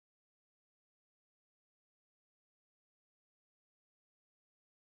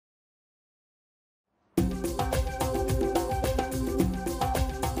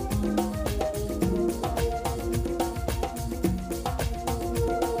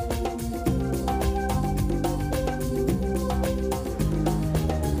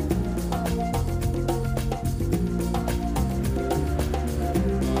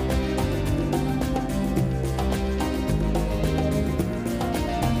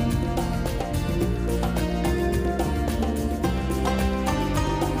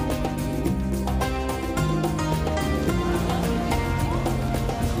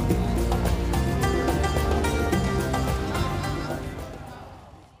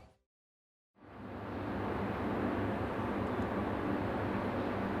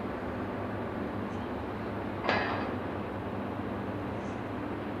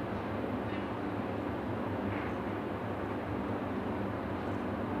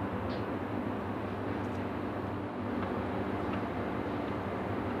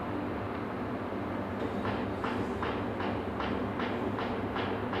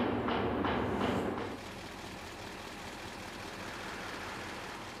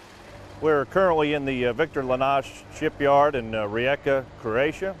We're currently in the Viktor Lenac shipyard in Rijeka,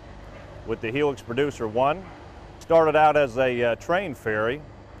 Croatia with the Helix Producer I. Started out as a train ferry,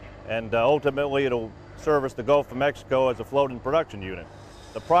 and ultimately it'll service the Gulf of Mexico as a floating production unit.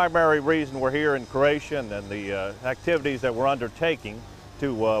 The primary reason we're here in Croatia and the activities that we're undertaking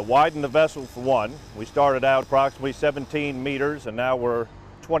to widen the vessel for one. We started out approximately 17 meters and now we're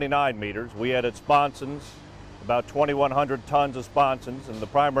 29 meters. We added sponsons, about 2,100 tons of sponsons, and the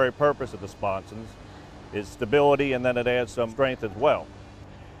primary purpose of the sponsons is stability, and then it adds some strength as well.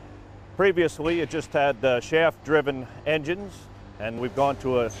 Previously it just had shaft-driven engines, and we've gone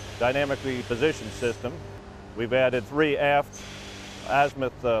to a dynamically positioned system. We've added 3 aft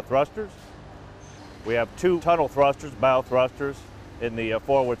azimuth thrusters. We have 2 tunnel thrusters, bow thrusters. In the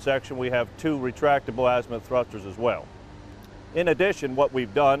forward section we have 2 retractable azimuth thrusters as well. In addition, what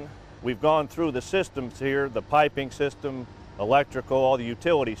we've done, we've gone through the systems here, the piping system, electrical, all the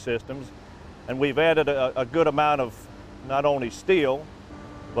utility systems, and we've added a good amount of not only steel,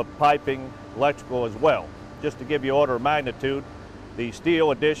 but piping, electrical as well. Just to give you order of magnitude, the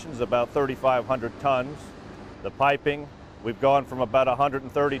steel addition is about 3,500 tons. The piping, we've gone from about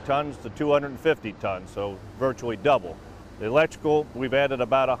 130 tons to 250 tons, so virtually double. The electrical, we've added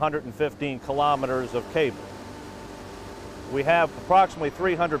about 115 kilometers of cable. We have approximately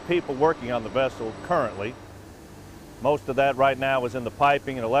 300 people working on the vessel currently. Most of that right now is in the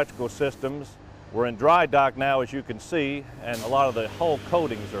piping and electrical systems. We're in dry dock now, as you can see, and a lot of the hull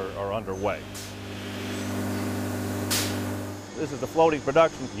coatings are underway. This is the floating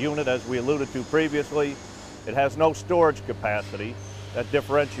production unit, as we alluded to previously. It has no storage capacity. That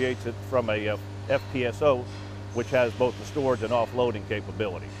differentiates it from a FPSO, which has both the storage and offloading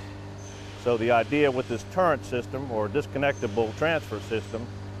capability. So the idea with this turret system, or disconnectable transfer system,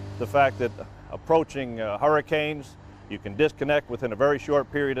 the fact that approaching hurricanes, you can disconnect within a very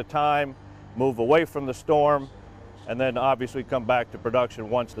short period of time, move away from the storm, and then obviously come back to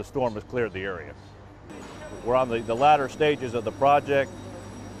production once the storm has cleared the area. We're on the latter stages of the project.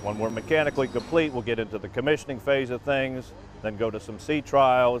 When we're mechanically complete, we'll get into the commissioning phase of things, then go to some sea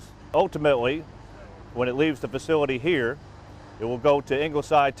trials. Ultimately, when it leaves the facility here, it will go to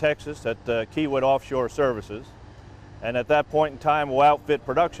Ingleside, Texas at Kiewit Offshore Services, and at that point in time we'll outfit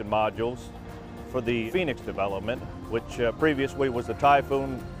production modules for the Phoenix development, which previously was the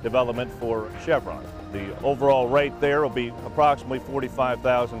Typhoon development for Chevron. The overall rate there will be approximately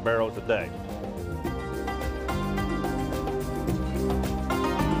 45,000 barrels a day.